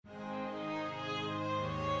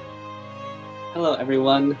Hello,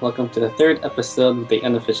 everyone. Welcome to the third episode of the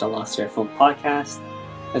unofficial Lost Year Film podcast.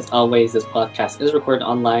 As always, this podcast is recorded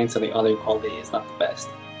online, so the audio quality is not the best.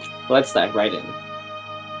 But let's dive right in.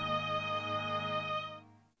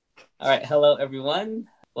 All right, hello, everyone.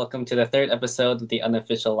 Welcome to the third episode of the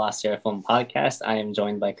unofficial Lost Year Film podcast. I am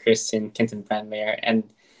joined by Kristen, Kenton, Brandmayer,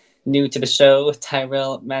 and new to the show,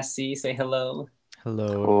 Tyrelle, Massey. Say hello. Hello,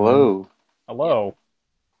 everyone. Hello. Hello.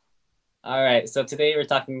 All right, so today we're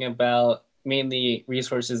talking about mainly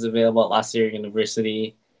resources available at Lost Year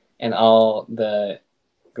University and all the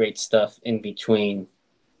great stuff in between.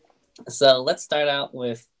 So let's start out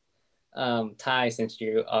with Ty, since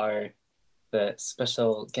you are the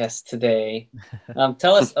special guest today.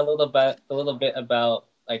 Tell us a little bit about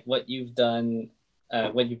like what you've done,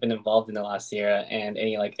 what you've been involved in the last year, and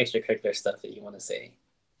any like extracurricular stuff that you want to say.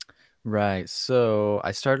 Right. So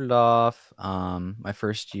I started off my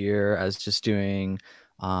first year as just doing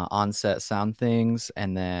on-set sound things,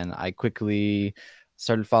 and then I quickly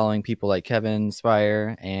started following people like Kevin,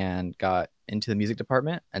 Speyer, and got into the music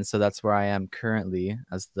department. And so that's where I am currently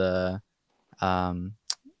as the um,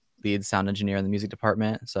 lead sound engineer in the music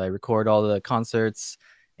department. So I record all the concerts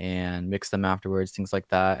and mix them afterwards, things like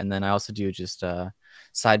that. And then I also do just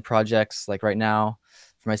side projects. Like right now,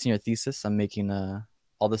 for my senior thesis, I'm making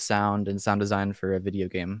all the sound and sound design for a video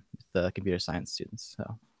game with the computer science students.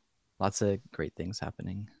 So lots of great things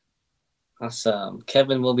happening. Awesome.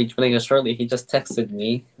 Kevin will be joining us shortly. He just texted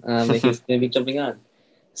me that he's going to be jumping on.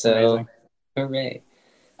 So, Amazing. hooray.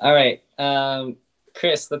 All right.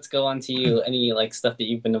 Chris, let's go on to you. Any like stuff that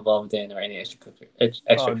you've been involved in or any extra.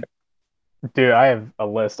 Oh, dude, I have a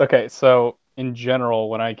list. Okay, so in general,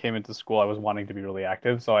 when I came into school, I was wanting to be really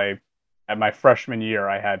active. At my freshman year,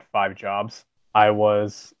 I had 5 jobs. I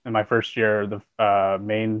was, in my first year, the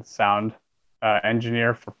main sound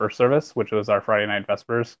engineer for First Service, which was our Friday night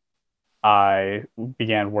Vespers. I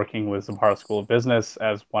began working with Zamfara School of Business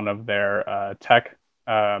as one of their tech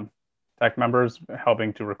members,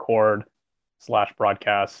 helping to record slash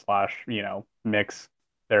broadcast slash mix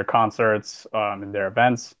their concerts and their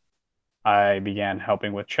events. I began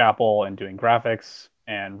helping with chapel and doing graphics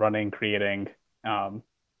and running, creating, um,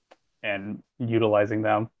 and utilizing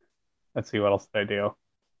them. Let's see what else did I do.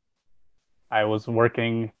 I was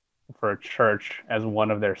working for a church as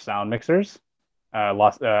one of their sound mixers. I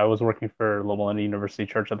was working for Loma University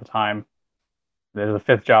Church at the time. There's a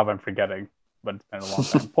fifth job I'm forgetting, but it's been a long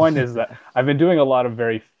time. Point is that I've been doing a lot of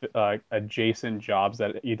very adjacent jobs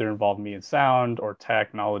that either involve me in sound or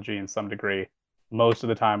technology in some degree, most of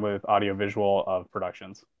the time with audiovisual of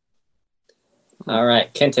productions. All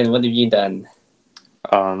right, Kenton, what have you done?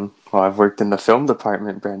 Well, I've worked in the film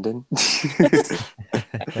department, Brendon.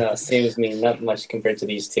 No, same as me. Not much compared to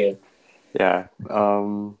these two. Yeah.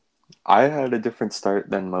 I had a different start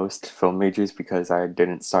than most film majors because I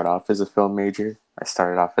didn't start off as a film major. I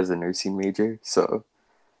started off as a nursing major, so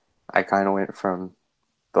I kind of went from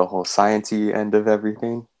the whole sciencey end of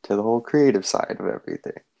everything to the whole creative side of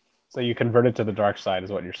everything. So you converted to the dark side,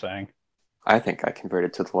 is what you're saying. I think I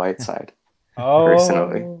converted to the light side,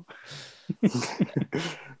 personally. Oh,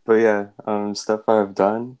 But yeah, stuff I've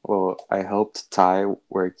done. Well, I helped Ty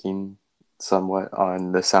working somewhat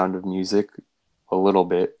on The Sound of Music a little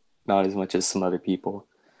bit, not as much as some other people.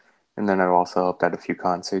 And then I've also helped at a few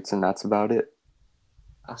concerts, and that's about it.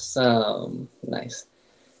 Awesome. Nice.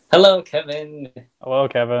 Hello, Kevin. hello,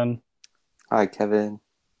 Kevin. Hi, Kevin.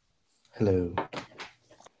 Hello.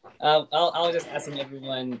 I'll just asking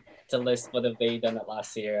everyone to list what have they done at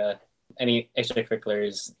last year, any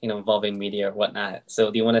extracurriculars, involving media or whatnot.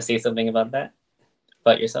 So do you want to say something about that?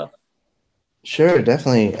 About yourself? Sure,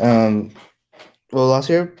 definitely. Well, last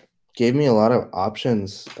year gave me a lot of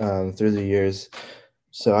options through the years.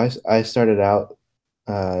 So I started out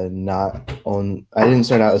I didn't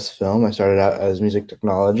start out as film. I started out as music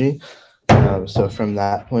technology. So from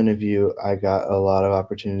that point of view, I got a lot of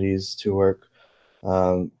opportunities to work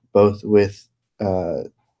both with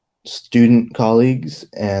student colleagues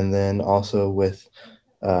and then also with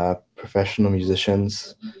professional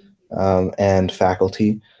musicians and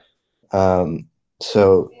faculty.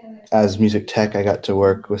 So as music tech, I got to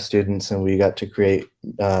work with students and we got to create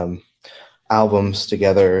albums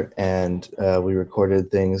together, and we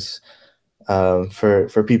recorded things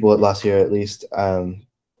for people at La Sierra. At least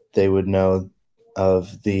they would know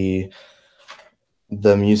of the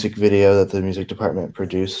music video that the music department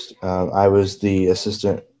produced. I was the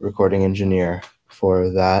assistant recording engineer for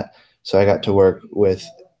that, so I got to work with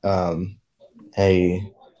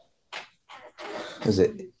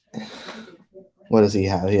what does he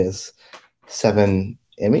have? He has 7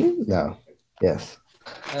 Emmy? No. Yes.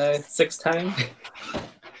 6 time.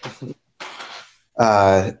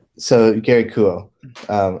 So Gary Kuo,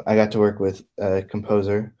 I got to work with a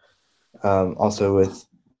composer, also with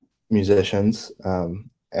musicians,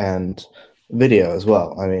 and video as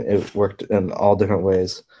well. I mean, it worked in all different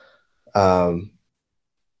ways.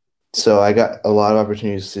 So I got a lot of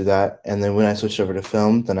opportunities to do that. And then when I switched over to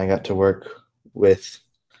film, then I got to work with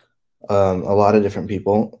a lot of different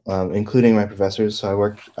people, including my professors.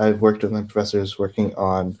 So I've worked with my professors working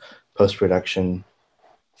on post-production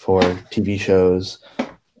for TV shows.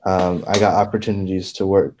 I got opportunities to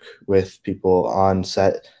work with people on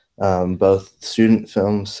set, both student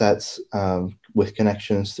film sets with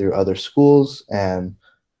connections through other schools um,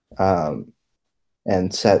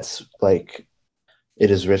 and sets like It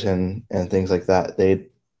Is Written and things like that. They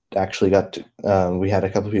actually got to, we had a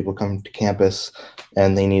couple of people come to campus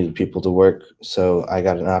and they needed people to work. So I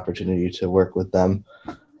got an opportunity to work with them.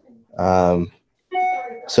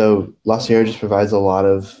 So La Sierra just provides a lot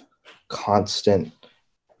of constant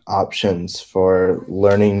options for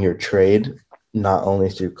learning your trade, not only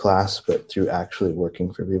through class, but through actually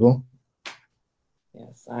working for people.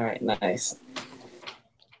 Yes. All right. Nice.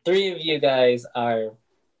 3 of you guys are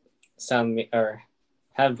or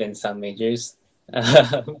have been sound majors.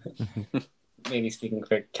 Maybe speaking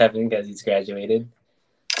for Kevin because he's graduated.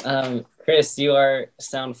 Chris, you are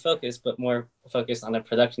sound focused, but more focused on the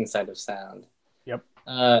production side of sound. Yep.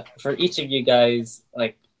 For each of you guys,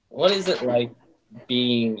 like, what is it like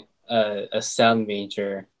being a sound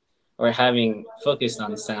major or having focused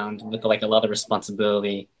on sound with like a lot of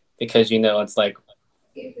responsibility? Because it's like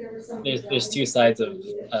there's two sides of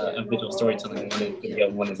visual storytelling. One is video,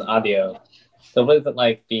 one is audio. So what is it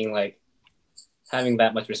like being like having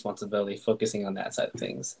that much responsibility, focusing on that side of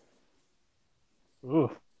things?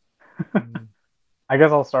 Ooh. I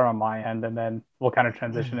guess I'll start on my end and then we'll kind of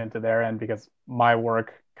transition into their end because my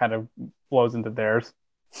work kind of flows into theirs.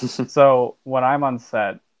 So when I'm on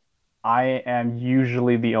set, I am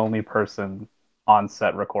usually the only person on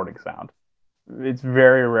set recording sound. It's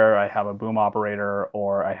very rare I have a boom operator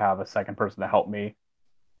or I have a second person to help me.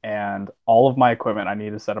 And all of my equipment I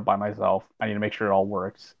need to set up by myself. I need to make sure it all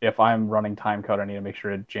works. If I'm running time code, I need to make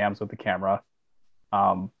sure it jams with the camera.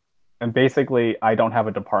 Um, and basically, I don't have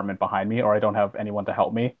a department behind me or I don't have anyone to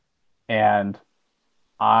help me. And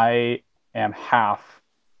I am half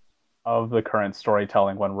of the current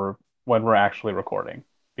storytelling when we're actually recording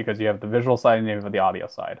because you have the visual side and you have the audio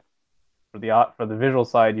side. For the visual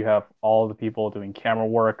side, you have all the people doing camera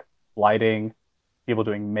work, lighting, people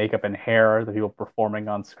doing makeup and hair, the people performing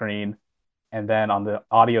on screen. And then on the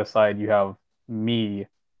audio side, you have me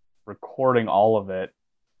recording all of it.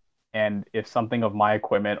 And if something of my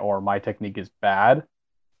equipment or my technique is bad,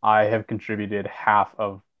 I have contributed half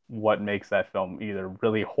of what makes that film either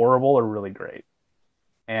really horrible or really great.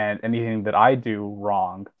 And anything that I do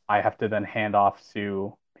wrong, I have to then hand off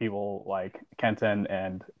to people like Kenton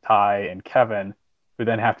and Ty and Kevin, who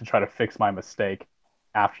then have to try to fix my mistake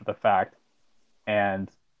after the fact. And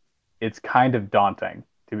it's kind of daunting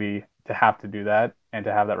to have to do that and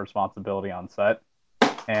to have that responsibility on set.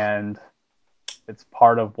 And it's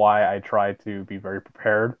part of why I try to be very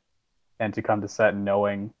prepared and to come to set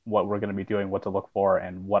knowing what we're going to be doing, what to look for,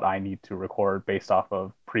 and what I need to record based off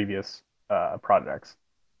of previous projects.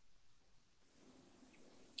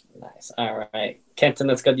 Nice. All right. Kenton,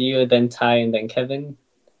 let's go to you, then Ty, and then Kevin.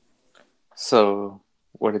 So,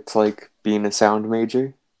 what it's like being a sound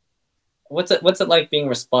major? What's it like being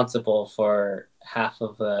responsible for half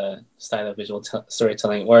of the style of visual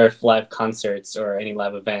storytelling, or if live concerts or any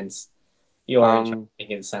live events, you are trying to make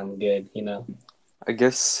it sound good, I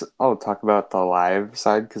guess I'll talk about the live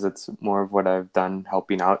side because it's more of what I've done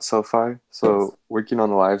helping out so far. So, working on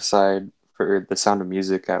the live side for The Sound of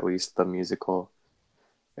Music, at least the musical,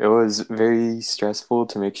 it was very stressful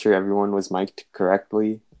to make sure everyone was mic'd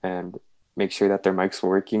correctly and make sure that their mics were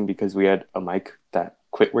working because we had a mic that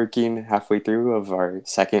quit working halfway through of our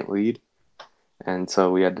second lead. And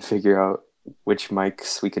so we had to figure out which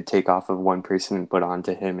mics we could take off of one person and put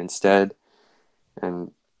onto him instead.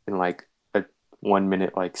 And in like a 1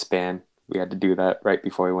 minute like span, we had to do that right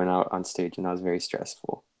before we went out on stage, and that was very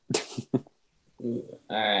stressful. All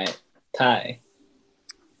right. Ty.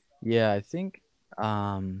 Yeah, I think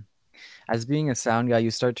as being a sound guy,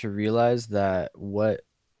 you start to realize that what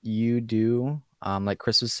you do, like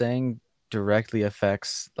Chris was saying, directly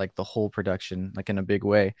affects like the whole production, like in a big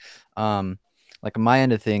way. Like my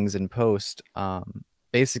end of things in post,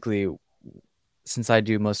 basically, since I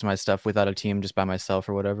do most of my stuff without a team, just by myself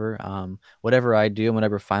or whatever, whatever I do and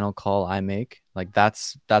whatever final call I make, like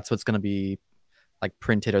that's what's gonna be like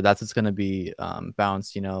printed, or that's what's gonna be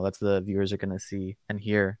bounced. That's the viewers are gonna see and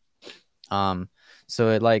hear.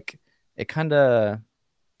 So it kind of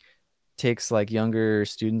takes like younger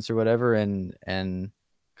students or whatever and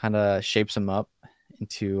kind of shapes them up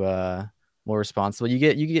into more responsible.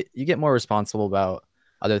 You get more responsible about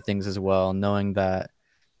other things as well, knowing that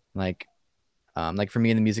like like for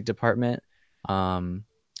me in the music department, um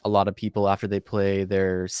a lot of people after they play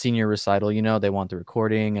their senior recital, they want the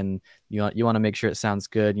recording, and you want to make sure it sounds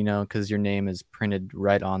good, because your name is printed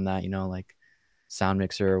right on that, like sound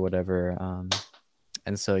mixer or whatever.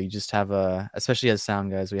 And so you just have especially as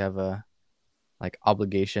sound guys, we have a like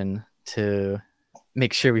obligation to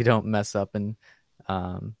make sure we don't mess up and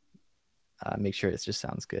um, make sure it just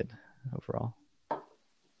sounds good overall.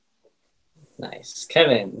 Nice.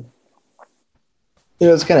 Kevin.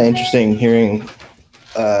 It's kind of interesting hearing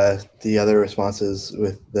the other responses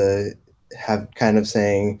with the have kind of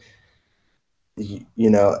saying,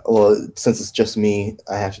 well, since it's just me,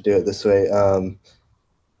 I have to do it this way.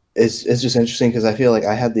 It's just interesting because I feel like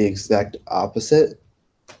I had the exact opposite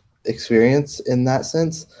experience in that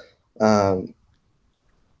sense. Um,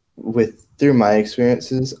 through my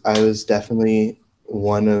experiences, I was definitely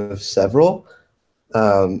one of several,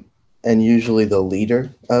 um, and usually the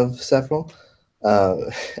leader of several. Uh,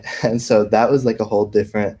 and so that was like a whole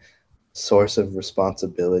different source of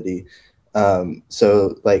responsibility.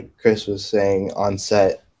 So like Chris was saying on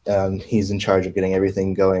set, he's in charge of getting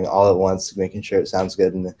everything going all at once, making sure it sounds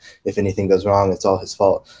good, and if anything goes wrong, it's all his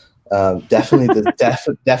fault. Definitely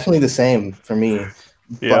the same for me.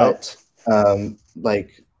 Yeah. But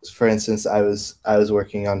like for instance, I was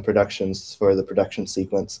working on productions for the production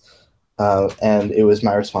sequence, and it was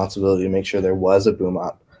my responsibility to make sure there was a boom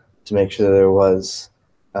op, to make sure there was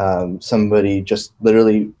somebody just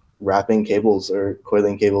literally wrapping cables or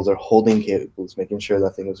coiling cables or holding cables, making sure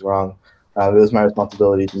nothing was wrong. It was my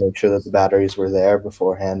responsibility to make sure that the batteries were there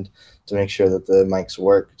beforehand, to make sure that the mics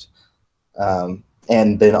worked,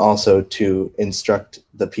 and then also to instruct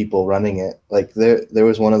the people running it. Like there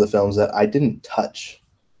was one of the films that I didn't touch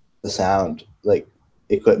the sound like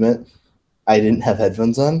equipment. I didn't have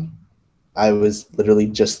headphones on. I was literally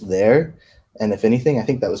just there. And if anything, I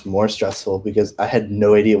think that was more stressful because I had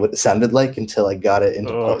no idea what it sounded like until I got it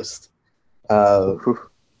into Ugh. post.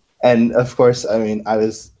 And of course, I mean, I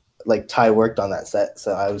was like Ty worked on that set,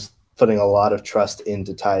 so I was putting a lot of trust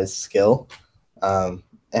into Ty's skill, um,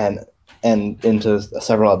 and into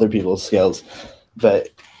several other people's skills, but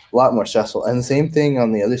a lot more stressful. And the same thing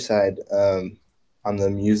on the other side, on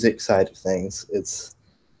the music side of things. It's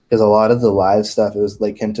because a lot of the live stuff, it was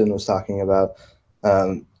like Kenton was talking about,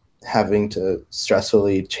 having to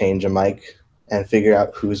stressfully change a mic and figure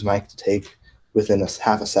out whose mic to take within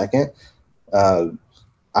half a second. Uh,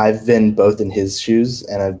 I've been both in his shoes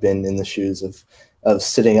and I've been in the shoes of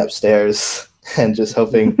sitting upstairs and just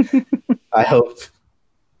hoping, I hope,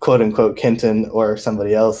 quote unquote, Kenton or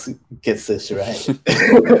somebody else gets this right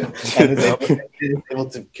and is able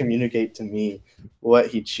to communicate to me what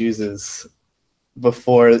he chooses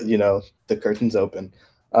before the curtains open.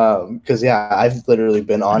 Because yeah, I've literally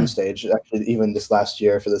been on stage. Actually, even this last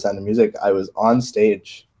year for the Sound of Music, I was on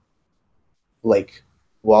stage, like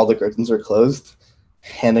while the curtains are closed,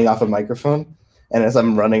 handing off a microphone, and as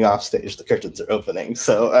I'm running off stage, the curtains are opening.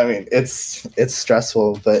 So I mean, it's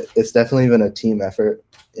stressful, but it's definitely been a team effort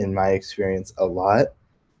in my experience a lot,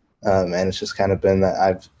 and it's just kind of been that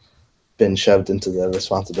I've been shoved into the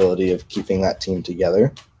responsibility of keeping that team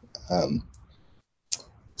together.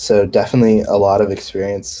 So definitely a lot of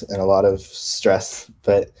experience and a lot of stress,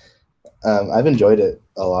 but I've enjoyed it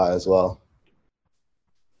a lot as well.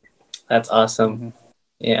 That's awesome. Mhm.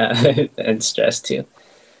 Yeah, and stress too.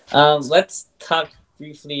 Let's talk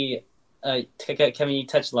briefly. Kevin, you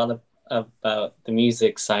touched a lot about the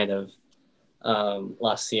music side of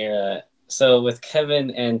La Sierra. So with Kevin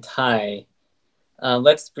and Ty,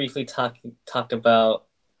 let's briefly talk about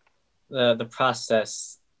the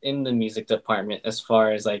process in the music department as far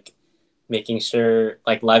as like making sure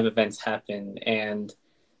like live events happen and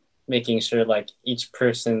making sure like each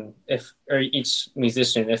person or each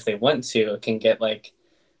musician, if they want to, can get like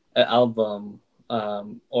an album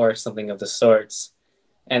or something of the sorts,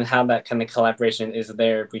 and how that kind of collaboration is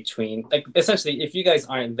there between like essentially if you guys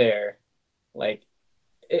aren't there, like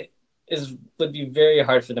it would be very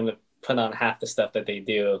hard for them to put on half the stuff that they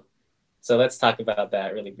do. So let's talk about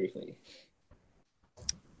that really briefly.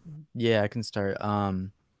 Yeah, I can start.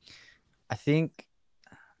 I think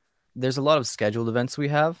there's a lot of scheduled events we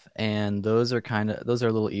have, and those are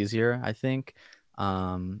a little easier, I think.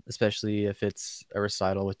 Especially if it's a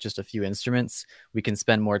recital with just a few instruments, we can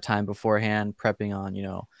spend more time beforehand prepping on,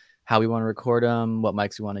 how we want to record them, what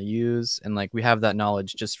mics we want to use, and like we have that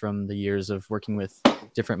knowledge just from the years of working with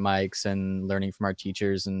different mics and learning from our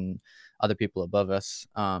teachers and other people above us.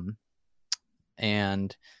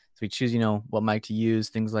 And so we choose, what mic to use,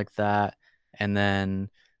 things like that. And then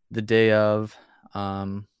the day of,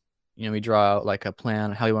 we draw out like a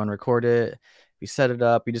plan how we want to record it. We set it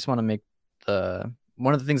up. We just want to make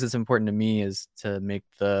one of the things that's important to me is to make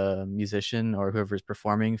the musician or whoever is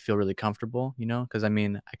performing feel really comfortable, because I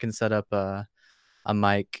mean, I can set up a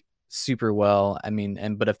mic super well. I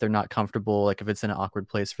mean, but if they're not comfortable, like if it's in an awkward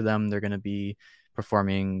place for them, they're going to be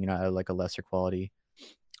performing, at like a lesser quality.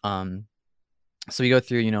 So we go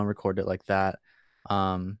through, and record it like that.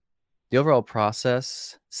 The overall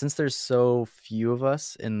process, since there's so few of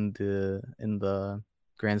us in the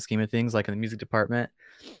grand scheme of things, like in the music department,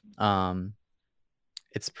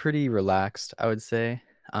 it's pretty relaxed, I would say.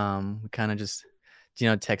 We kind of just,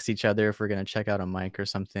 text each other if we're gonna check out a mic or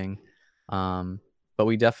something. But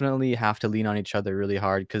we definitely have to lean on each other really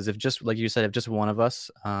hard, because if just like you said, if just one of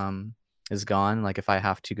us is gone, like if I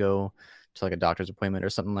have to go to like a doctor's appointment or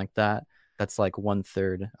something like that, that's like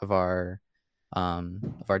 1/3 of our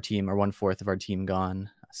team, or 1/4 of our team gone.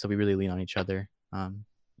 So we really lean on each other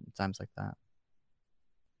times like that.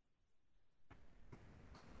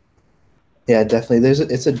 Yeah, definitely.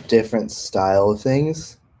 It's a different style of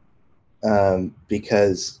things,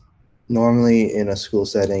 because normally in a school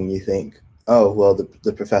setting you think, oh well,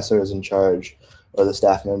 the professor is in charge or the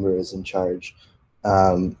staff member is in charge.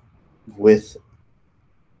 With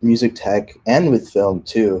music tech and with film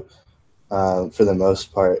too, for the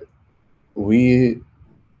most part, we're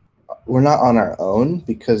not on our own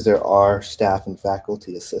because there are staff and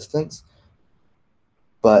faculty assistants,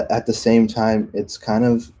 but at the same time, it's kind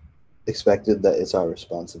of expected that it's our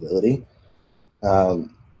responsibility.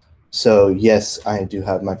 So yes, I do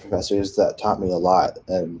have my professors that taught me a lot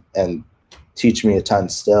and teach me a ton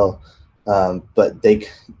still, but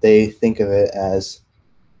they think of it as,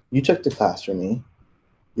 you took the class for me,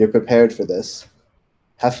 you're prepared for this,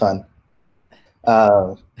 have fun.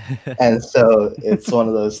 And so it's one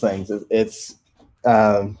of those things. It's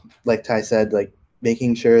like Ty said, like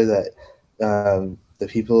making sure that the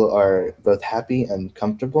people are both happy and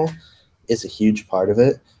comfortable is a huge part of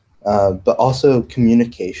it. But also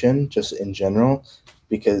communication, just in general,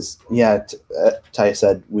 because Ty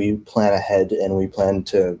said we plan ahead and we plan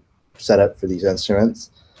to set up for these instruments.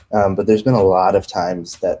 But there's been a lot of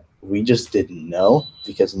times that we just didn't know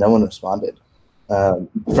because no one responded.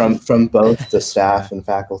 From both the staff and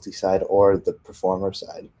faculty side or the performer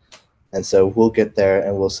side. And so we'll get there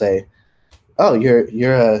and we'll say, oh,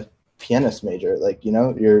 you're a pianist major, like,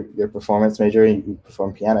 you're performance major and you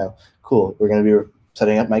perform piano. Cool. We're going to be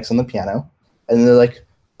setting up mics on the piano. And they're like,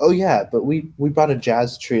 oh yeah, but we brought a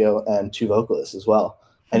jazz trio and 2 vocalists as well.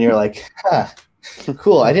 And you're like,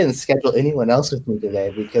 cool. I didn't schedule anyone else with me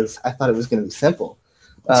today because I thought it was going to be simple.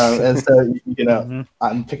 And so,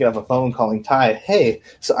 I'm picking up a phone calling Ty, hey,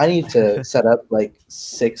 so I need to set up like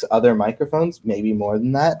 6 other microphones, maybe more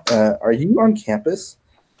than that. Are you on campus?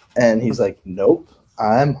 And he's like, nope,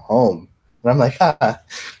 I'm home. And I'm like,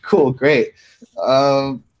 cool, great.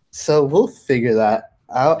 So we'll figure that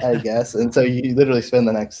out, I guess. And so you literally spend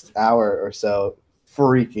the next hour or so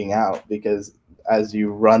freaking out because as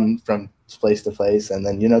you run from place to place, and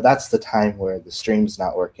then, that's the time where the stream's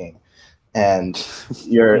not working. And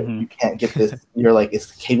you can't get this. You're like, is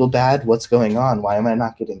the cable bad? What's going on? Why am I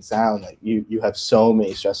not getting sound? Like you have so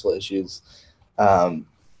many stressful issues.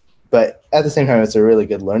 But at the same time, it's a really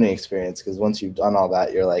good learning experience because once you've done all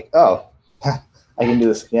that, you're like, oh, I can do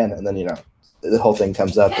this again. And then, the whole thing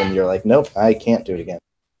comes up and you're like, nope, I can't do it again.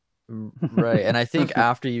 Right. And I think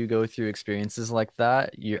after you go through experiences like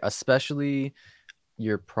that, especially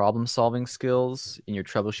your problem solving skills and your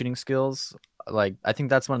troubleshooting skills, like I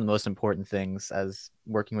think that's one of the most important things as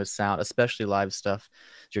working with sound, especially live stuff,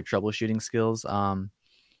 is your troubleshooting skills.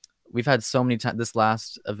 We've had so many times this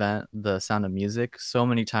last event, the Sound of Music, so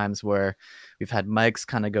many times where we've had mics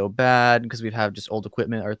kind of go bad because we've had just old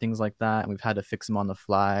equipment or things like that, and we've had to fix them on the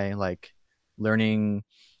fly. Like learning,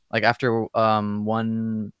 like after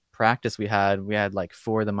one practice we had like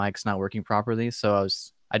 4 of the mics not working properly, so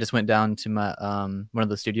I just went down to my one of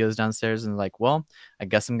the studios downstairs and like, well, I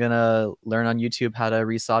guess I'm gonna learn on YouTube how to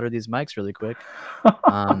resolder these mics really quick.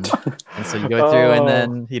 And so you go through and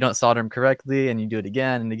then you don't solder them correctly and you do it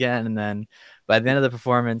again and again. And then by the end of the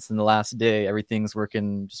performance and the last day, everything's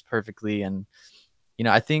working just perfectly. And,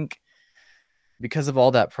 I think because of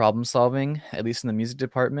all that problem solving, at least in the music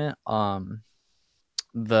department,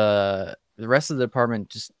 the rest of the department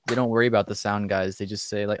just, they don't worry about the sound guys. They just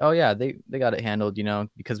say like, oh yeah, they got it handled,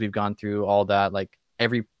 because we've gone through all that. Like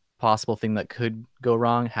every possible thing that could go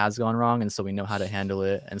wrong has gone wrong, and so we know how to handle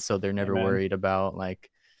it, and so they're never Amen. worried about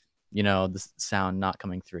like, you know, the sound not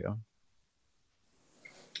coming through.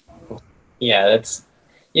 Yeah, that's,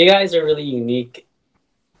 you guys are really unique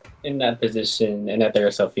in that position, and that there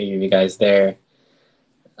are so few of you guys there.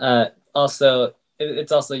 Also,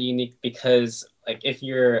 it's also unique because like if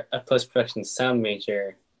you're a post-production sound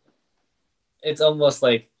major, it's almost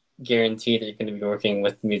like guaranteed that you're going to be working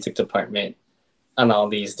with the music department on all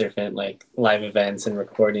these different like live events and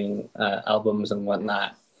recording albums and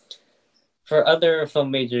whatnot. For other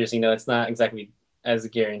film majors, you know, it's not exactly as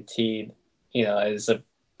guaranteed, you know, as a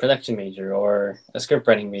production major or a script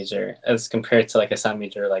writing major as compared to like a sound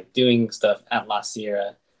major, like doing stuff at La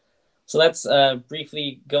Sierra. So let's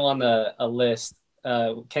briefly go on a list.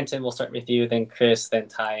 Kenton, we'll start with you, then Chris, then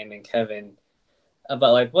Ty, and then Kevin.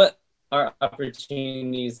 About like what are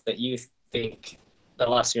opportunities that you think the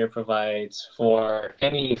La Sierra provides for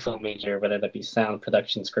any film major, whether that be sound,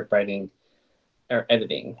 production, script writing, or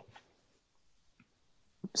editing?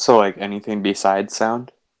 So like anything besides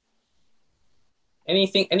sound?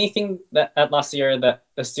 Anything that at La Sierra that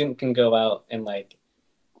a student can go out and like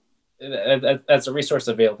as a resource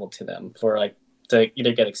available to them for like to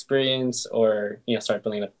either get experience or, you know, start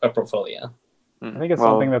building a portfolio. I think it's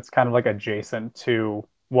something that's kind of like adjacent to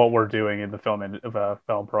what we're doing in the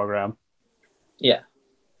film program. Yeah.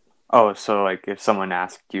 Oh, so like if someone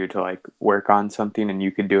asked you to like work on something and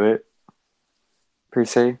you could do it, per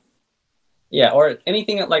se? Yeah, or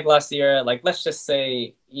anything at like La Sierra, like let's just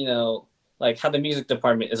say, you know, like how the music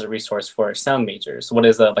department is a resource for sound majors. What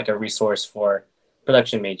is like a resource for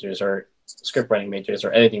production majors or script writing majors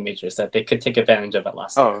or editing majors that they could take advantage of at La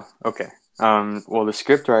Sierra? Oh, okay. Well, the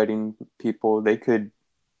script writing people, they could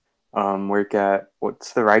work at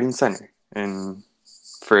what's the writing center, and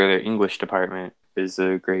for the English department is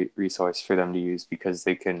a great resource for them to use because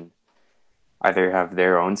they can either have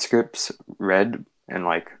their own scripts read and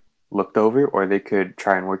like looked over, or they could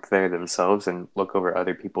try and work there themselves and look over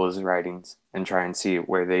other people's writings and try and see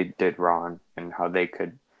where they did wrong and how they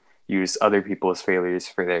could use other people's failures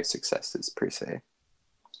for their successes, per se.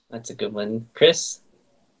 That's a good one. Chris?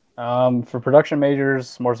 For production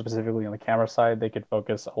majors, more specifically on the camera side, they could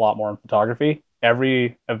focus a lot more on photography.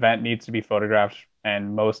 Every event needs to be photographed,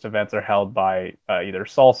 and most events are held by either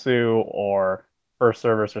SALSU or First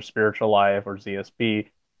Service or Spiritual Life or ZSB,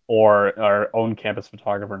 or our own campus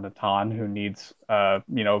photographer Natan, who needs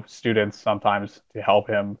students sometimes to help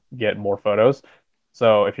him get more photos.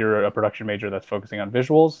 So if you're a production major that's focusing on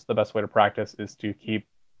visuals, the best way to practice is to keep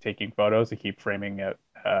taking photos and keep framing it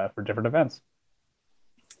for different events.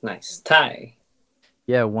 Nice. Ty?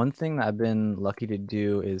 Yeah, one thing that I've been lucky to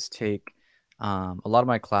do is take a lot of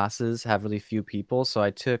my classes have really few people, so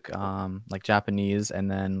I took like Japanese and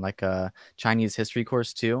then like a Chinese history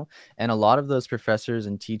course too. And a lot of those professors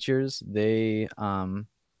and teachers, they I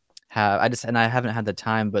haven't had the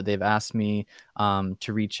time, but they've asked me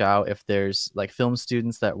to reach out if there's like film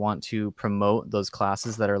students that want to promote those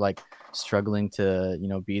classes that are like struggling to, you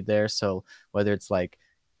know, be there. So whether it's like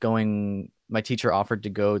my teacher offered to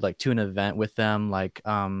go like to an event with them, like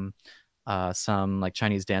some like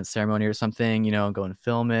Chinese dance ceremony or something, you know, and go and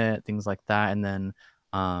film it, things like that. And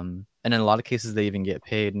in a lot of cases they even get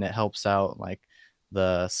paid, and it helps out like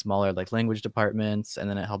the smaller like language departments, and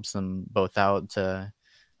then it helps them both out to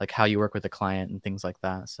like how you work with a client and things like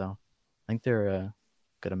that. So I think they're a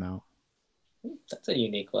good amount. That's a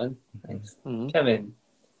unique one. Thanks. Mm-hmm. Kevin?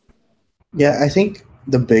 Yeah, I think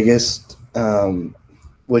the biggest,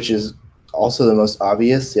 which is also the most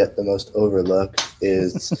obvious yet the most overlooked,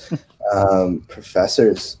 is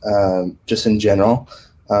professors. Just in general,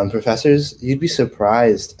 professors, you'd be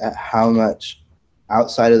surprised at how much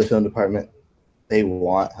outside of the film department they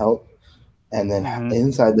want help, and then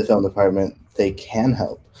inside the film department they can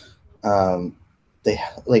help. They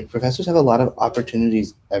like professors have a lot of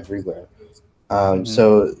opportunities everywhere.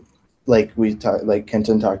 So like like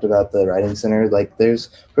Kenton talked about the writing center, like there's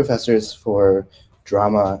professors for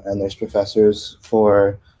drama and there's professors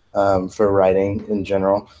for writing in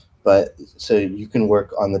general. But so you can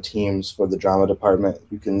work on the teams for the drama department.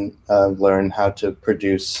 You can learn how to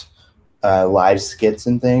produce live skits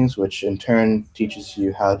and things, which in turn teaches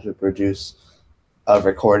you how to produce a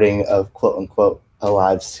recording of quote unquote a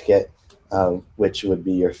live skit, which would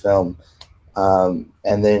be your film.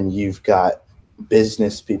 And then you've got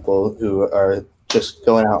business people who are just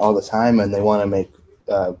going out all the time and they want to make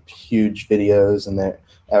huge videos, and they're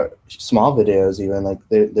small videos even. Like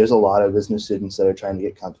there's a lot of business students that are trying to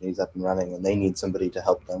get companies up and running, and they need somebody to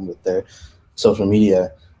help them with their social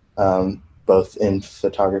media, both in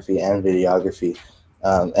photography and videography,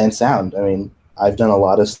 and sound. I mean, I've done a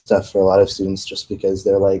lot of stuff for a lot of students just because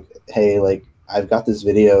they're like, hey, like I've got this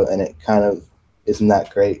video and it kind of isn't that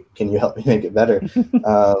great. Can you help me make it better?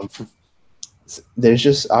 There's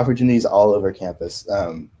just opportunities all over campus.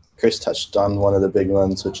 Chris touched on one of the big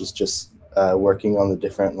ones, which is just working on the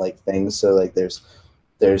different like things. So like there's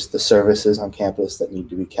the services on campus that need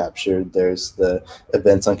to be captured. There's the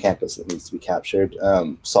events on campus that needs to be captured.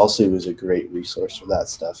 Salsu is a great resource for that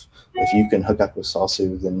stuff. If you can hook up with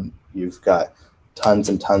Salsu, then you've got tons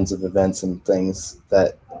and tons of events and things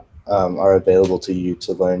that are available to you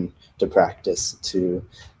to learn, to practice, to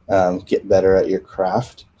get better at your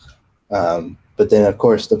craft. But then, of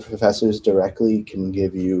course, the professors directly can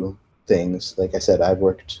give you things. Like I said, I've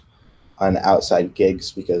worked on outside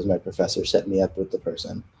gigs because my professor set me up with the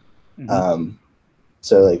person.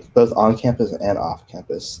 So like both on campus and off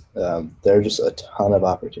campus, there are just a ton of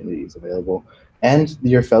opportunities available. And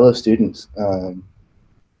your fellow students,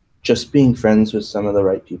 just being friends with some of the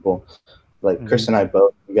right people. Like Chris and I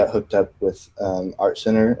both, we got hooked up with Art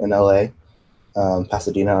Center in LA,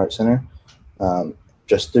 Pasadena Art Center,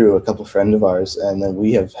 just through a couple friends of ours. And then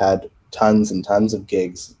we have had tons and tons of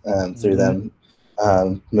gigs through them.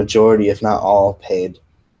 Majority, if not all, paid.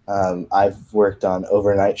 I've worked on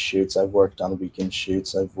overnight shoots. I've worked on weekend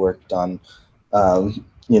shoots. I've worked on,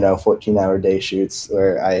 14-hour day shoots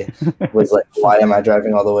where I was like, why am I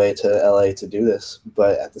driving all the way to LA to do this?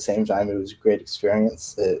 But at the same time, it was a great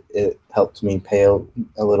experience. It helped me pay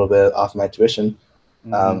a little bit off my tuition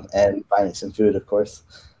and buy me some food, of course.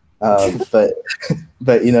 But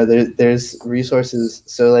there's resources.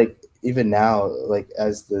 So like, even now, like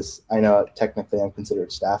as this, I know technically I'm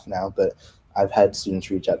considered staff now, but I've had students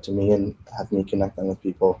reach out to me and have me connect them with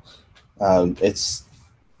people. It's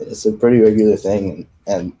a pretty regular thing,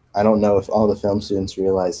 and I don't know if all the film students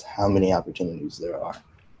realize how many opportunities there are,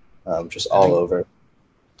 just all over.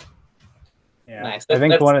 Yeah, Nice. I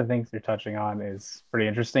think one of the things you're touching on is pretty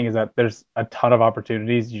interesting, is that there's a ton of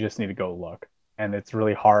opportunities. You just need to go look. And it's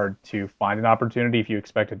really hard to find an opportunity if you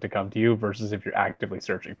expect it to come to you versus if you're actively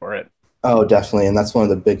searching for it. Oh, definitely. And that's one of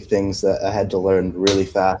the big things that I had to learn really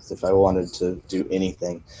fast if I wanted to do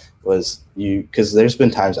anything was because there's been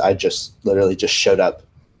times I just literally just showed up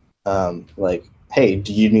like, hey,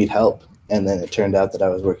 do you need help? And then it turned out that I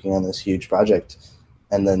was working on this huge project.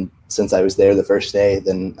 And then since I was there the first day,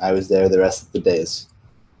 then I was there the rest of the days.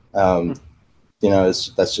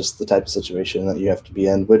 That's just the type of situation that you have to be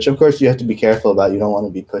in, which of course you have to be careful about. You don't want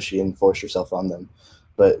to be pushy and force yourself on them.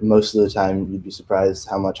 But most of the time you'd be surprised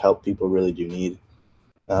how much help people really do need.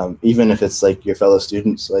 Even if it's like your fellow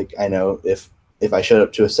students, like I know if I showed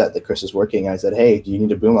up to a set that Chris is working, and I said, hey, do you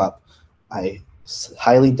need a boom up? I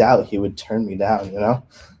highly doubt he would turn me down,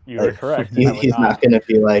 You are correct. He's not going to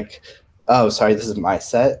be like, oh, sorry, this is my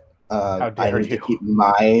set. I need to keep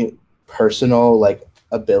my personal like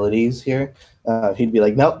abilities here. He'd be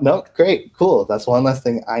like, nope, great, cool. That's one less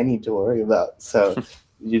thing I need to worry about. So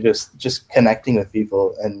you just connecting with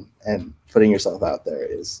people and putting yourself out there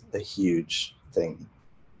is a huge thing.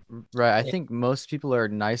 Right. I think most people are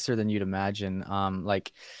nicer than you'd imagine.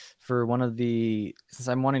 Like for since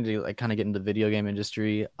I'm wanting to like kind of get into the video game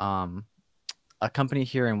industry, a company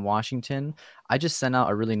here in Washington, I just sent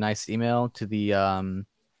out a really nice email to the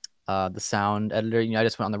sound editor. I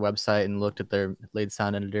just went on their website and looked at their lead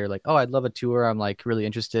sound editor, like, oh, I'd love a tour. I'm like really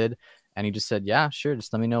interested. And he just said, yeah, sure.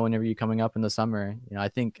 Just let me know whenever you're coming up in the summer. I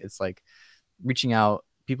think it's like reaching out.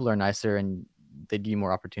 People are nicer and they give you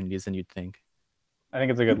more opportunities than you'd think. I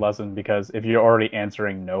think it's a good lesson, because if you're already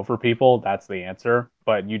answering no for people, that's the answer,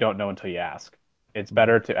 but you don't know until you ask. It's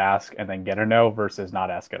better to ask and then get a no versus not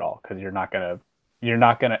ask at all, because you're not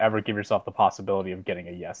gonna ever give yourself the possibility of getting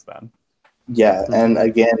a yes then. Yeah, and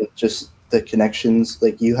again, just the connections.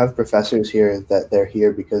 Like you have professors here that they're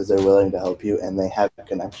here because they're willing to help you, and they have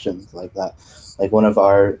connections like that. Like one of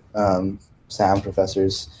our sound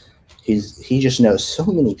professors, he just knows so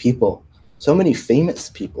many people, so many famous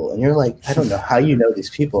people, and you're like, I don't know how you know these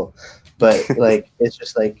people, but like it's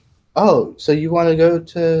just like, oh, so you want to go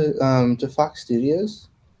to Fox Studios?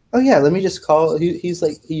 Oh yeah, let me just call. He's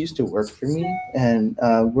like, he used to work for me, and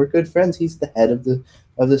we're good friends. He's the head of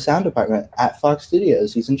the sound department at Fox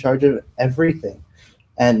Studios. He's in charge of everything,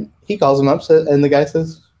 and he calls him up, and the guy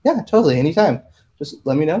says, yeah, totally, anytime. Just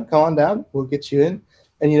let me know. Come on down. We'll get you in.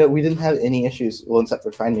 And we didn't have any issues, well, except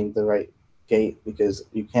for finding the right gate, because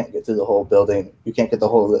you can't get through the whole building. You can't get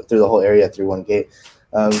through the whole area through one gate.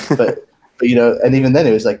 But and even then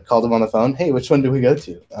it was like, called him on the phone, hey, which one do we go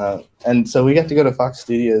to? And so we got to go to Fox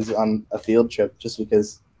Studios on a field trip just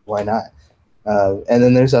because why not? And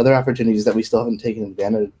then there's other opportunities that we still haven't taken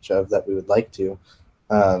advantage of that we would like to.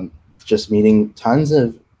 Just meeting tons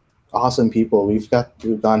of awesome people. We've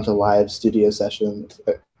gone to live studio sessions,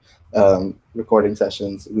 recording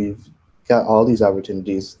sessions. We've got all these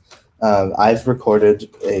opportunities. I've recorded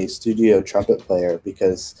a studio trumpet player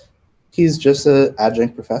because he's just an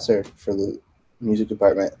adjunct professor for the music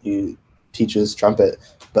department. He teaches trumpet,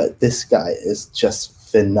 but this guy is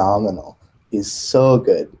just phenomenal. He's so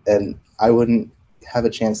good, and I wouldn't have a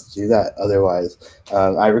chance to do that otherwise.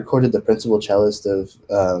 I recorded the principal cellist of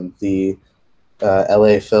the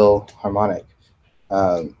LA Philharmonic,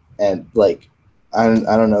 and like I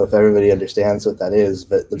don't know if everybody understands what that is,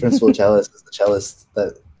 but the principal cellist is the cellist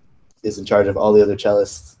that is in charge of all the other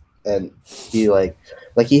cellists, and he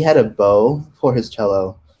he had a bow for his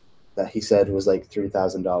cello that he said was like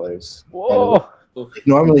 $3,000. Whoa! And like,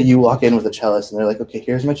 normally you walk in with a cellist and they're like, okay,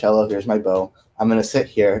 here's my cello, here's my bow. I'm gonna sit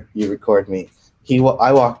here. You record me.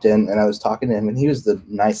 I walked in and I was talking to him, and he was the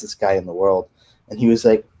nicest guy in the world. And he was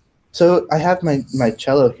like, so I have my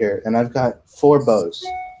cello here, and I've got 4 bows.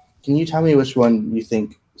 Can you tell me which one you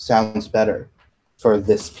think sounds better for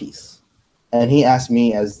this piece? And he asked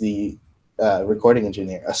me as the recording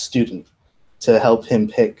engineer, a student, to help him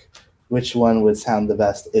pick which one would sound the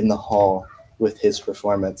best in the hall with his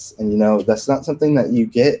performance. And that's not something that you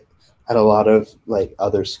get at a lot of like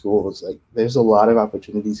other schools. Like there's a lot of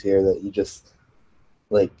opportunities here that you just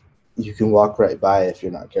like you can walk right by if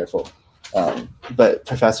you're not careful. But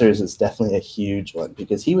professors is definitely a huge one,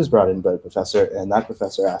 because he was brought in by a professor, and that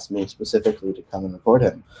professor asked me specifically to come and record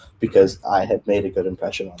him because I had made a good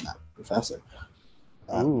impression on that professor.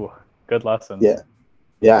 Ooh, good lessons. Yeah,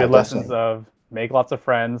 Good definitely. lessons of make lots of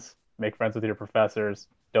friends, make friends with your professors,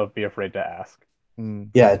 don't be afraid to ask.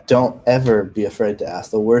 Yeah, don't ever be afraid to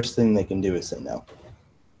ask. The worst thing they can do is say no.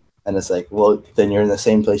 And it's like, well, then you're in the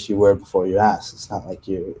same place you were before you asked. It's not like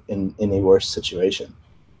you're in a worse situation.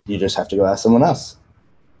 You just have to go ask someone else.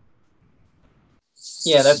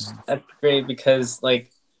 Yeah, that's great, because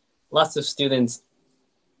like lots of students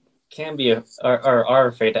can be are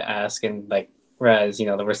afraid to ask, and like whereas the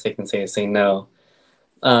worst they can say is say no,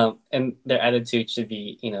 and their attitude should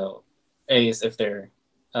be at least if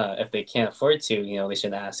they can't afford to, they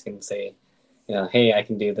should ask and say, hey, I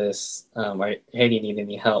can do this, or hey, do you need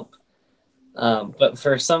any help? But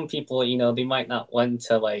for some people, they might not want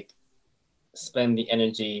to like spend the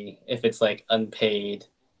energy if it's like unpaid,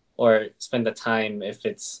 or spend the time if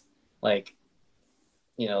it's like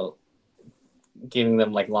giving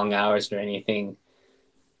them like long hours or anything.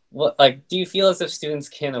 What, like, do you feel as if students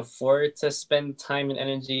can afford to spend time and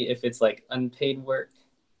energy if it's like unpaid work?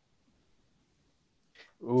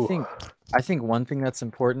 I think one thing that's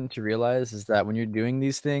important to realize is that when you're doing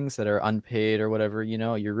these things that are unpaid or whatever,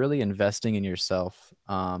 you're really investing in yourself.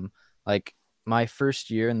 Like my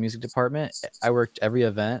first year in the music department, I worked every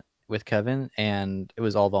event with Kevin, and it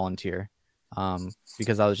was all volunteer,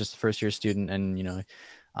 because I was just a first year student, and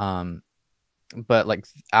um, but like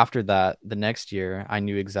after that, the next year, I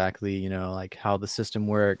knew exactly, like how the system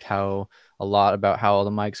worked, how a lot about how all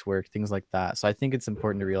the mics work, things like that. So I think it's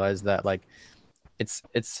important to realize that like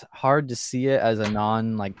it's hard to see it as a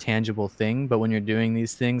non like tangible thing, but when you're doing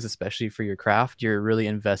these things, especially for your craft, you're really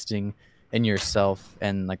investing in yourself,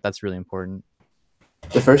 and like that's really important.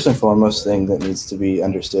 The first and foremost thing that needs to be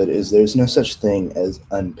understood is there's no such thing as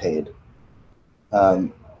unpaid.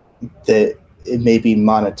 That it may be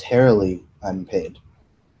monetarily unpaid,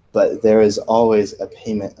 but there is always a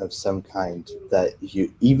payment of some kind that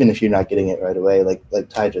you, even if you're not getting it right away, like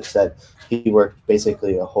Ty just said, he worked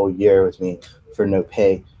basically a whole year with me for no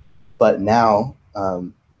pay. But now,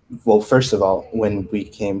 well, first of all, when we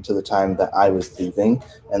came to the time that I was leaving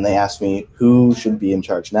and they asked me who should be in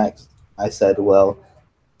charge next, I said, well,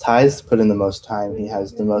 Ty's put in the most time. He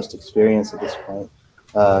has the most experience at this point,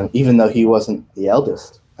 even though he wasn't the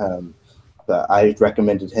eldest. But I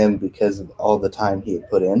recommended him because of all the time he had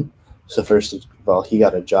put in. So first of all, he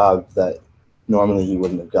got a job that normally he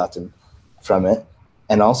wouldn't have gotten from it.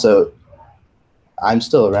 And also, I'm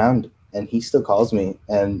still around, and he still calls me,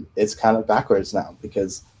 and it's kind of backwards now,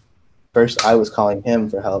 because first I was calling him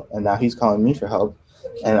for help, and now he's calling me for help,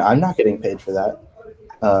 and I'm not getting paid for that.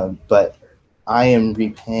 But I am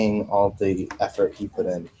repaying all the effort he put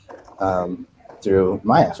in through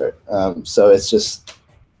my effort. So it's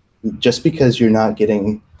just because you're not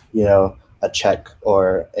getting, a check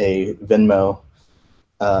or a Venmo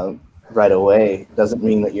right away doesn't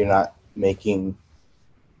mean that you're not making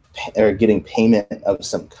or getting payment of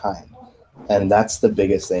some kind. And that's the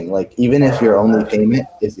biggest thing. Like, even if your only payment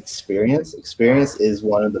is experience is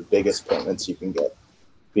one of the biggest payments you can get,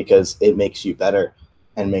 because it makes you better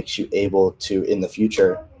and makes you able to, in the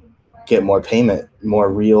future, get more payment, more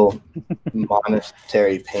real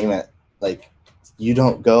monetary payment. Like, you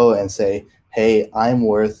don't go and say, hey, I'm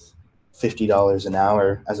worth $50 an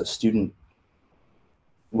hour as a student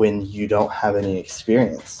when you don't have any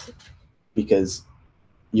experience, because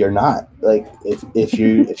you're not. Like if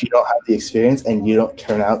you don't have the experience and you don't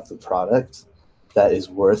turn out the product that is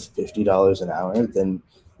worth $50 an hour, then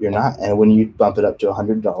you're not. And when you bump it up to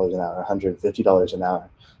 $100 an hour, $150 an hour,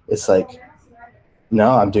 it's like,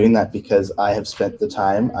 no, I'm doing that because I have spent the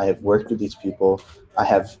time, I have worked with these people, I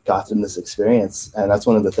have gotten this experience. And that's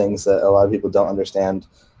one of the things that a lot of people don't understand,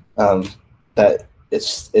 that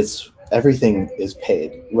it's everything is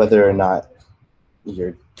paid, whether or not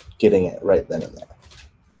you're getting it right then and there.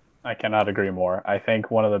 I cannot agree more. I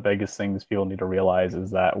think one of the biggest things people need to realize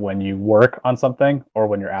is that when you work on something, or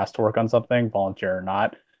when you're asked to work on something, volunteer or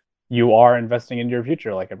not, you are investing in your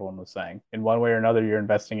future, like everyone was saying. In one way or another, you're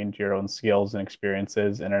investing into your own skills and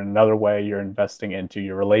experiences. And in another way, you're investing into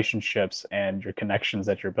your relationships and your connections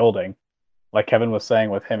that you're building. Like Kevin was saying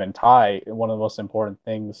with him and Ty, one of the most important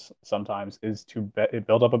things sometimes is to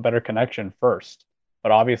build up a better connection first.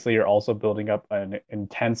 But obviously, you're also building up an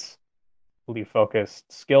intense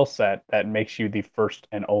focused skill set that makes you the first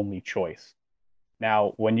and only choice.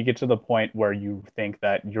 Now, when you get to the point where you think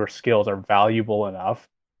that your skills are valuable enough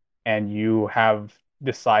and you have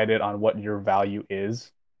decided on what your value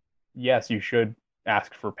is, yes, you should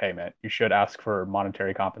ask for payment. You should ask for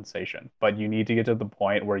monetary compensation, but you need to get to the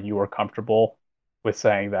point where you are comfortable with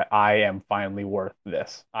saying that I am finally worth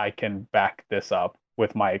this. I can back this up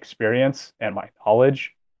with my experience and my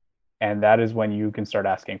knowledge, and that is when you can start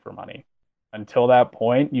asking for money. Until that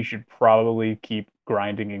point, you should probably keep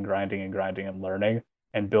grinding and grinding and grinding and learning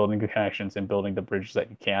and building the connections and building the bridges that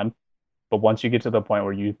you can. But once you get to the point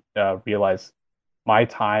where you realize my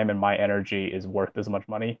time and my energy is worth this much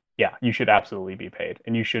money, yeah, you should absolutely be paid,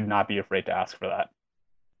 and you should not be afraid to ask for that.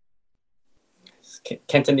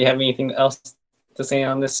 Kenton, do you have anything else to say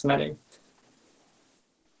on this matter?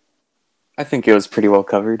 I think it was pretty well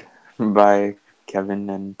covered by Kevin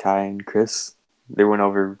and Ty and Chris. They went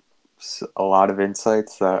over a lot of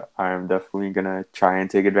insights that I'm definitely going to try and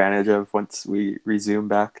take advantage of once we resume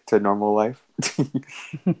back to normal life.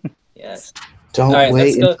 Yes. Don't right,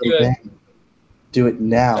 wait until then. Do it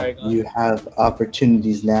now. Sorry, you have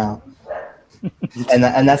opportunities now.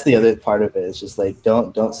 and that's the other part of it. It's just like,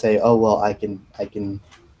 don't say, oh, well, I'll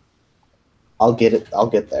get it. I'll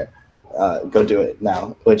get there. Go do it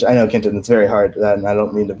now. Which I know, Kenton, it's very hard, and I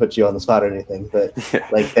don't mean to put you on the spot or anything, but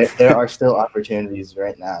like there are still opportunities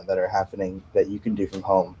right now that are happening that you can do from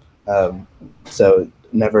home. So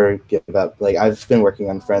never give up. Like, I've been working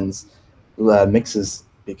on friends' mixes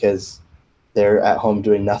because they're at home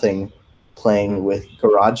doing nothing, playing with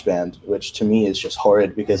GarageBand, which to me is just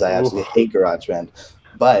horrid because I absolutely hate GarageBand.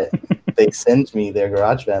 But they send me their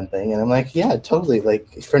GarageBand thing, and I'm like, yeah, totally.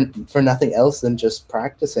 Like, for nothing else than just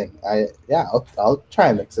practicing. I'll try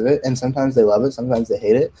a mix of it, and sometimes they love it, sometimes they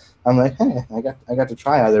hate it. I'm like, hey, I got to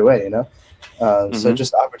try either way, you know. So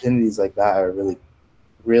just opportunities like that are really,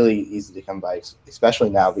 really easy to come by,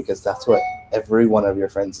 especially now because that's what every one of your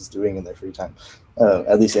friends is doing in their free time.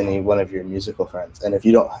 At least any one of your musical friends. And if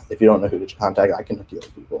you don't know who to contact, I can hook you up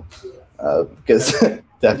with people. Because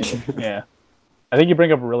definitely. Yeah. I think you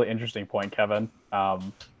bring up a really interesting point, Kevin,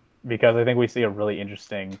 because I think we see a really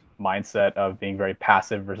interesting mindset of being very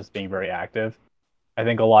passive versus being very active. I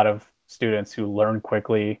think a lot of students who learn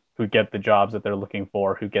quickly, who get the jobs that they're looking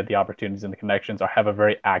for, who get the opportunities and the connections, or have a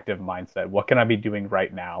very active mindset. What can I be doing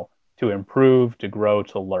right now to improve, to grow,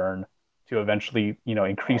 to learn, to eventually,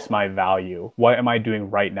 increase my value? What am I doing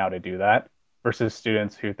right now to do that? Versus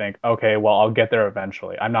students who think, okay, well, I'll get there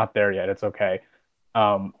eventually. I'm not there yet. It's okay.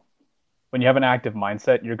 When you have an active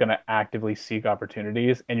mindset, you're going to actively seek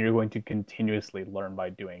opportunities and you're going to continuously learn by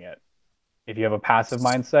doing it. If you have a passive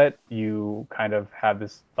mindset, you kind of have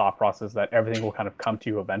this thought process that everything will kind of come to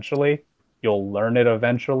you eventually. You'll learn it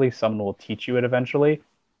eventually. Someone will teach you it eventually.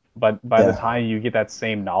 But by the time you get that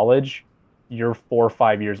same knowledge, you're 4 or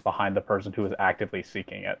 5 years behind the person who is actively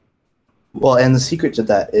seeking it. Well, and the secret to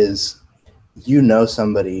that is,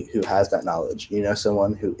 somebody who has that knowledge.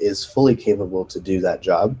 Someone who is fully capable to do that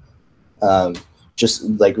job. Just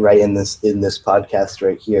like right in this podcast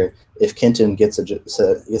right here, if Kenton gets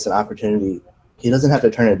an opportunity, he doesn't have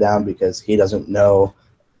to turn it down because he doesn't know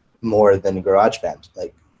more than GarageBand.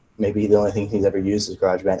 Like, maybe the only thing he's ever used is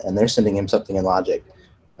GarageBand, and they're sending him something in Logic.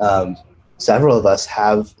 Several of us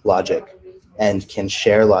have Logic and can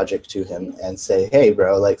share Logic to him and say, hey,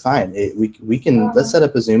 bro, like, fine, we can, let's set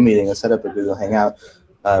up a Zoom meeting, let's set up a Google Hangout.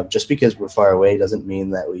 Just because we're far away doesn't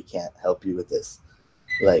mean that we can't help you with this.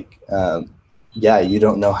 Like, you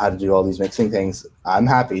don't know how to do all these mixing things. I'm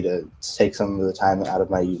happy to take some of the time out of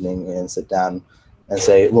my evening and sit down and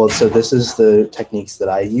say, well, so this is the techniques that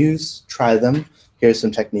I use, try them. Here's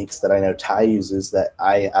some techniques that I know Ty uses that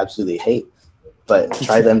I absolutely hate, but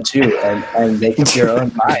try them too, and make up your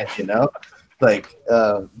own mind, you know? Like,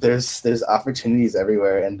 there's opportunities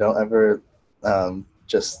everywhere, and don't ever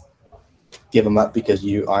just give them up because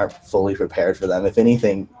you aren't fully prepared for them. If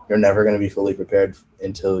anything, you're never going to be fully prepared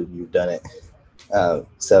until you've done it.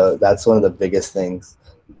 So that's one of the biggest things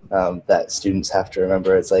that students have to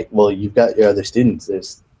remember. It's like, well, you've got your other students.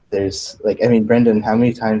 There's like, I mean, Brendon, how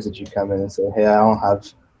many times did you come in and say, hey,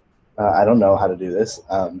 I don't know how to do this,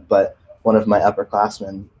 but one of my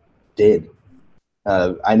upperclassmen did.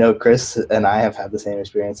 I know Chris and I have had the same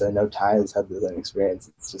experience. I know Ty has had the same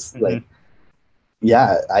experience. It's just like,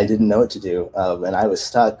 yeah, I didn't know what to do, and I was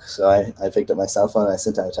stuck. So I picked up my cell phone and I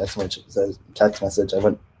sent out a text message. I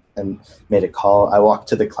went and made a call. I walked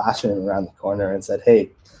to the classroom around the corner and said,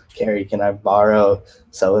 hey, Carrie, can I borrow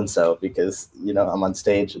so-and-so because, you know, I'm on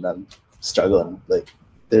stage and I'm struggling. Like,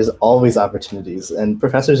 there's always opportunities, and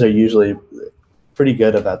professors are usually pretty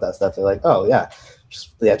good about that stuff. They're like, oh yeah,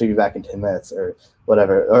 they have to be back in 10 minutes or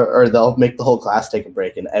whatever, or they'll make the whole class take a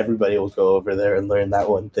break and everybody will go over there and learn that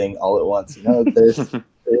one thing all at once. You know, there's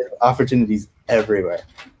opportunities everywhere.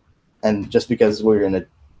 And just because we're in a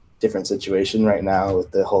different situation right now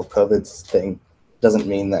with the whole COVID thing doesn't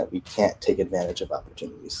mean that we can't take advantage of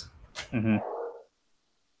opportunities. Mm-hmm.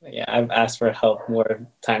 Yeah, I've asked for help more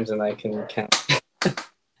times than I can count.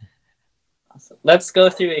 Awesome. Let's go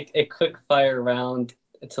through a quick fire round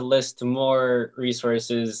to list more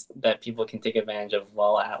resources that people can take advantage of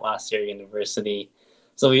while at Last Year University.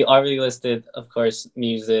 So we already listed, of course,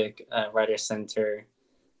 music, Writer Center.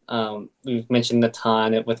 We've mentioned the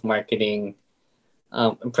ton with marketing,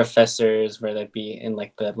 and professors, whether it be in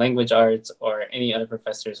like the language arts or any other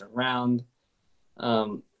professors around.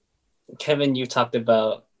 Kevin, you talked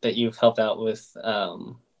about that you've helped out with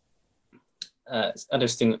other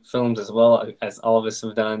student films as well, as all of us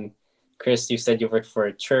have done. Chris, you said you worked for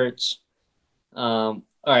a church. All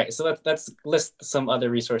right, so let's list some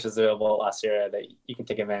other resources available last year that you can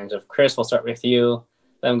take advantage of. Chris, we'll start with you.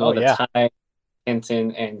 Then we'll go to Ty,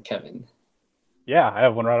 Kenton, and Kevin. Yeah, I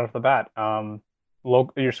have one right off the bat.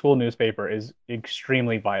 Your school newspaper is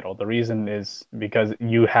extremely vital. The reason is because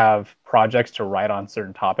you have projects to write on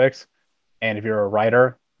certain topics. And if you're a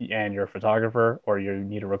writer and you're a photographer or you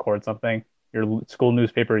need to record something, your school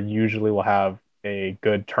newspaper usually will have a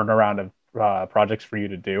good turnaround of projects for you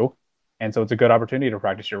to do. And so it's a good opportunity to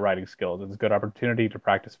practice your writing skills. It's a good opportunity to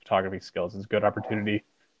practice photography skills. It's a good opportunity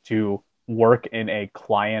to work in a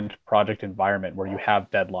client project environment where you have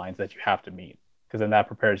deadlines that you have to meet, because then that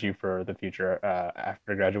prepares you for the future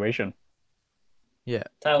after graduation. Yeah.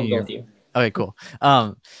 I'll go with you. Okay, cool.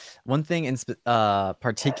 One thing in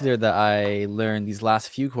particular that I learned these last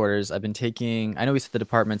few quarters, I've been taking, I know we said the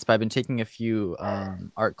departments, but I've been taking a few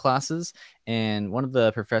art classes, and one of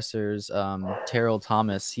the professors, Tyrelle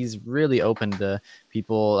Thomas, he's really open to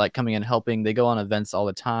people like coming and helping. They go on events all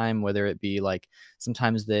the time, whether it be like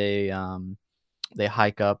sometimes they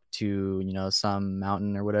hike up to, you know, some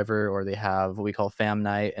mountain or whatever, or they have what we call fam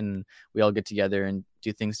night and we all get together and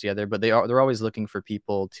do things together. But they're always looking for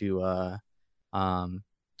people to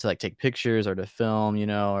like take pictures or to film, you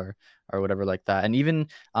know, or whatever like that. And even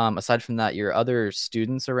aside from that, your other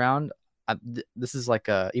students around, this is like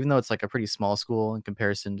even though it's like a pretty small school in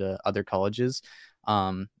comparison to other colleges,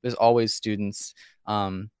 there's always students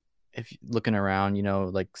if you're looking around, you know,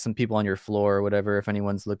 like some people on your floor or whatever, if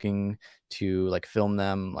anyone's looking to like film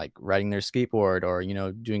them like riding their skateboard or, you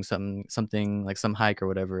know, doing something like some hike or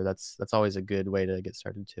whatever, that's always a good way to get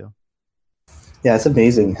started too. Yeah, it's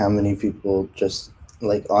amazing how many people just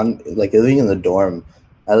living in the dorm.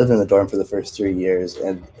 I lived in the dorm for the first 3 years,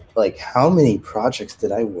 and like how many projects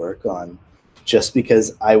did I work on just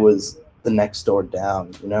because I was the next door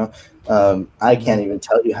down, you know? I can't even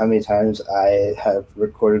tell you how many times I have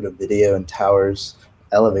recorded a video in Tower's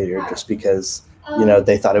elevator just because, you know,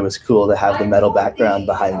 they thought it was cool to have the metal background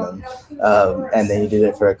behind them, and they needed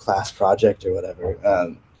it for a class project or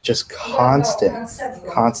whatever. Just constant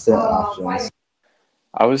options.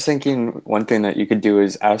 I was thinking one thing that you could do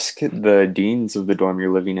is ask the deans of the dorm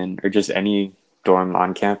you're living in, or just any dorm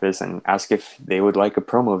on campus, and ask if they would like a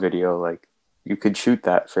promo video. Like, you could shoot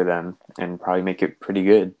that for them and probably make it pretty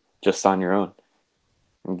good just on your own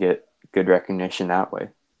and get good recognition that way.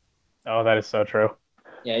 Oh, that is so true.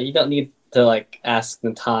 Yeah, you don't need to like ask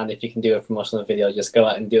Natan if you can do a promotional video. Just go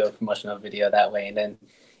out and do a promotional video that way, and then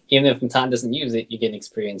even if Natan doesn't use it, you get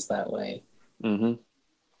experience that way. Mm-hmm.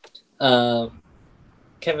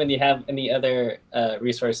 Kevin, do you have any other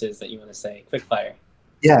resources that you want to say? Quick fire.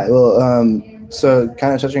 Yeah, well, so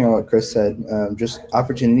kind of touching on what Chris said, just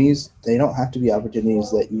opportunities, they don't have to be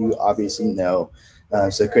opportunities that you obviously know.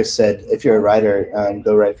 So Chris said, if you're a writer,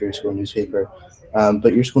 go write for your school newspaper.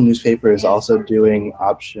 But your school newspaper is also doing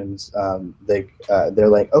options. They're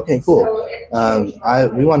like, okay, cool.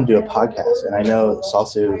 We want to do a podcast, and I know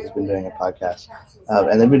Salsu has been doing a podcast,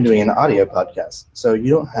 and they've been doing an audio podcast. So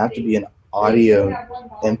you don't have to be an audio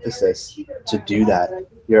emphasis to do that.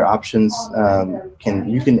 Your options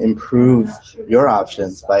you can improve your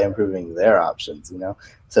options by improving their options.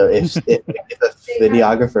 So if a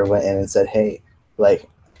videographer went in and said, hey, like,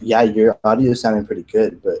 yeah, your audio is sounding pretty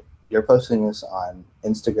good, but you're posting this on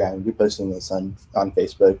Instagram, you're posting this on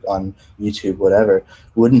Facebook, on YouTube, whatever,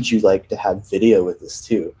 wouldn't you like to have video with this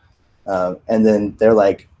too? And then they're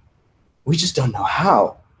like, we just don't know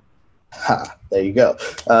how. Ha, there you go.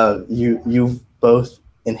 You've both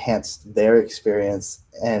enhanced their experience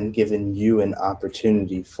and given you an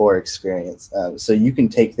opportunity for experience. So you can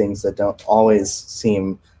take things that don't always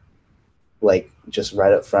seem like just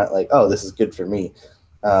right up front, like, oh, this is good for me.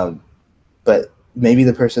 But maybe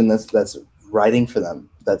the person that's writing for them,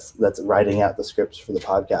 that's writing out the scripts for the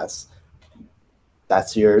podcast,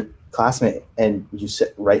 that's your classmate, and you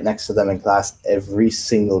sit right next to them in class every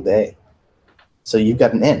single day. So you've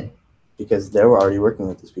got an in, because they were already working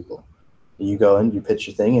with these people. You go in, you pitch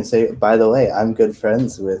your thing, and say, by the way, I'm good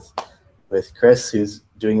friends with Chris, who's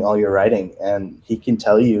doing all your writing, and he can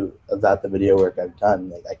tell you about the video work I've done.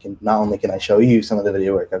 Like, I can, not only can I show you some of the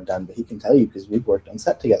video work I've done, but he can tell you because we've worked on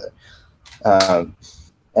set together.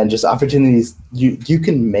 And just opportunities, you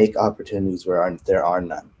can make opportunities where there are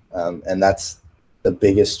none. And that's the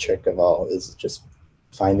biggest trick of all, is just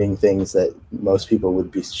finding things that most people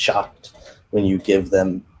would be shocked when you give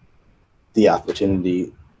them the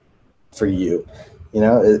opportunity for you.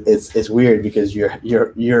 It's weird because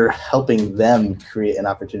you're helping them create an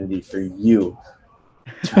opportunity for you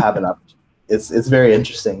to have an opportunity. It's very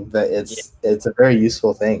interesting, but it's a very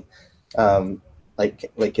useful thing.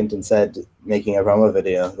 Like Kenton said, making a promo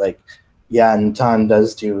video, like, yeah, Natan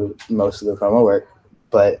does do most of the promo work,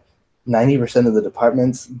 but 90% of the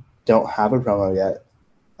departments don't have a promo yet,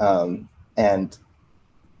 and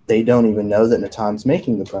they don't even know that Natan's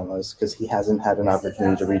making the promos because he hasn't had an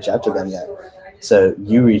opportunity to reach out to them yet. So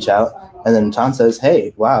you reach out, and then Natan says,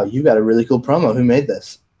 hey, wow, you got a really cool promo. Who made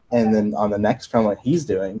this? And then on the next promo he's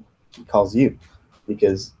doing, he calls you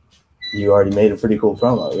because you already made a pretty cool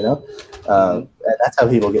promo, And that's how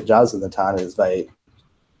people get jobs with Natan, is by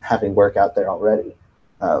having work out there already.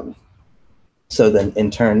 So then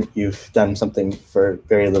in turn, you've done something for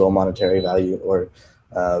very little monetary value or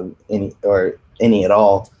any at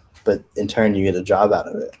all, but in turn you get a job out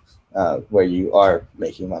of it, where you are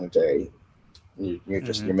making monetary.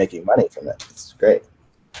 You're making money from it. It's great.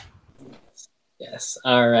 Yes.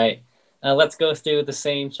 All right. Let's go through the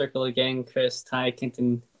same circle again. Chris, Ty,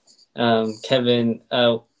 Kenton, Kevin.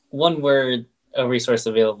 One word, a resource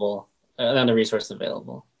available. Another resource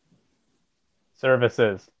available.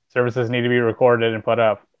 Services. Services need to be recorded and put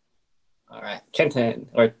up. All right. Kenton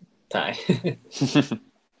or Ty.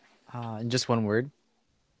 In just one word?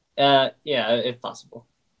 Yeah, if possible.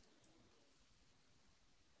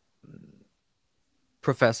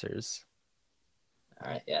 Professors.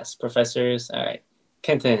 All right. Yes, professors. All right.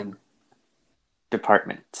 Kenton.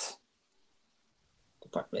 Departments.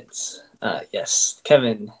 Yes.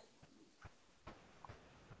 Kevin.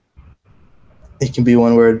 It can be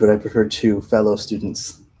one word, but I prefer two: fellow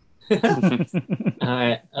students. All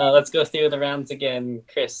right. Let's go through the rounds again.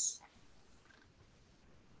 Chris.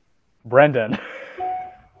 Brendon.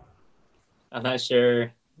 I'm not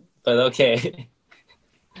sure, but okay.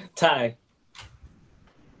 Ty.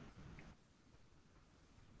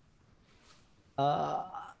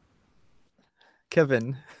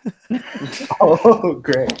 Kevin. Oh,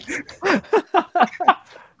 great.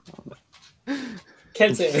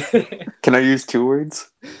 Kenton. Can I use two words?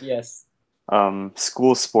 Yes.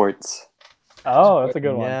 School sports. Oh, that's a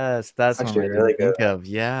good one. Yes, that's Actually one I really didn't think good. of.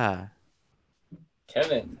 Yeah.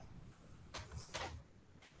 Kevin.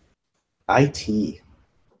 IT.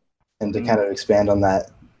 And to kind of expand on that,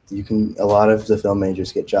 a lot of the film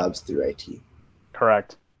majors get jobs through IT.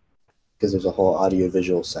 Correct. Because there's a whole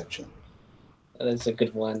audiovisual section. That is a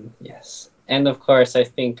good one. Yes. And of course, I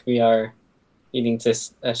think we are needing to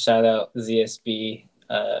shout out ZSB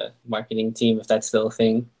marketing team, if that's still a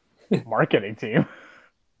thing. Marketing team.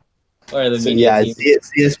 Or the media team.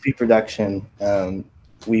 ZSP production.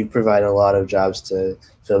 We provide a lot of jobs to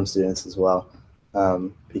film students as well,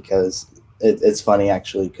 because it's funny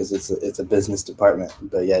actually, because it's a business department,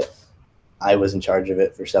 but yet I was in charge of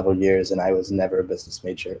it for several years, and I was never a business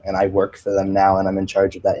major. And I work for them now, and I'm in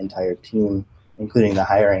charge of that entire team, including the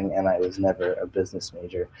hiring, and I was never a business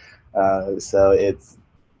major. So it's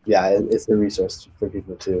a resource for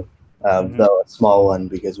people too, though a small one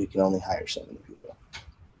because we can only hire so many people.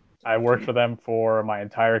 I worked for them for my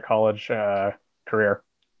entire college career.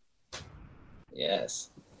 Yes.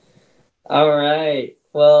 All right.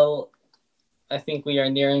 Well, I think we are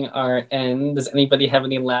nearing our end. Does anybody have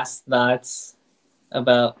any last thoughts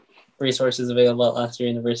about resources available at Last Year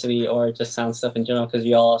University or just sound stuff in general? Because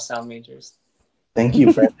you all are sound majors. Thank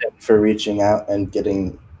you, Brendon, for reaching out and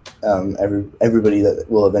getting everybody that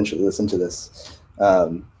will eventually listen to this.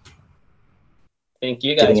 Thank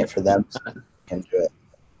you guys. Getting it for them so they can do it.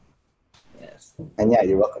 Yes. And yeah,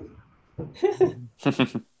 you're welcome.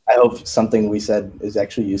 I hope something we said is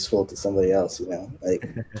actually useful to somebody else, like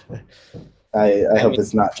I hope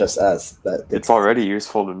it's not just us. That it's already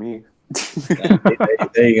useful to me.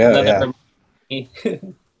 There you go. Yeah.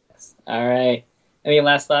 All right. Any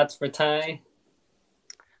last thoughts for Ty?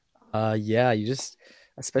 Yeah, you just,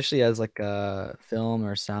 especially as like a film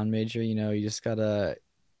or sound major, you just gotta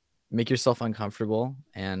make yourself uncomfortable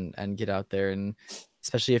and get out there, and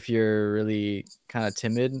especially if you're really kind of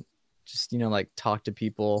timid, just like talk to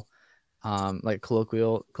people, like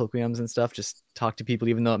colloquiums and stuff. Just talk to people,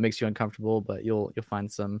 even though it makes you uncomfortable, but you'll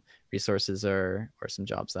find some resources or some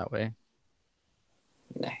jobs that way.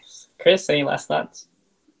 Nice. Chris, any last thoughts?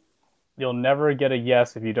 You'll never get a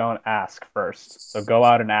yes if you don't ask first. So go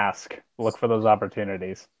out and ask. Look for those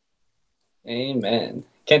opportunities. Amen.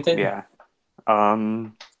 Kenton? Yeah.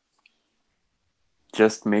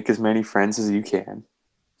 Just make as many friends as you can.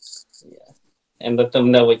 Yeah. And let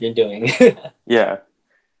them know what you're doing. Yeah.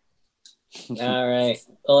 All right.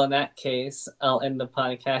 Well, in that case, I'll end the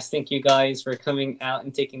podcast. Thank you guys for coming out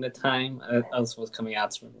and taking the time. I suppose coming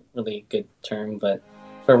out's a really good term, but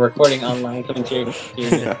for recording online, coming to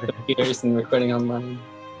your computers and recording online.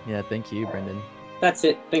 Yeah, thank you, Brendon. That's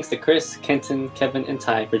it. Thanks to Chris, Kenton, Kevin, and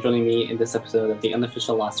Ty for joining me in this episode of the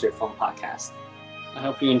Unofficial Lost Year Film Podcast. I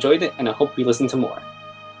hope you enjoyed it, and I hope you listen to more.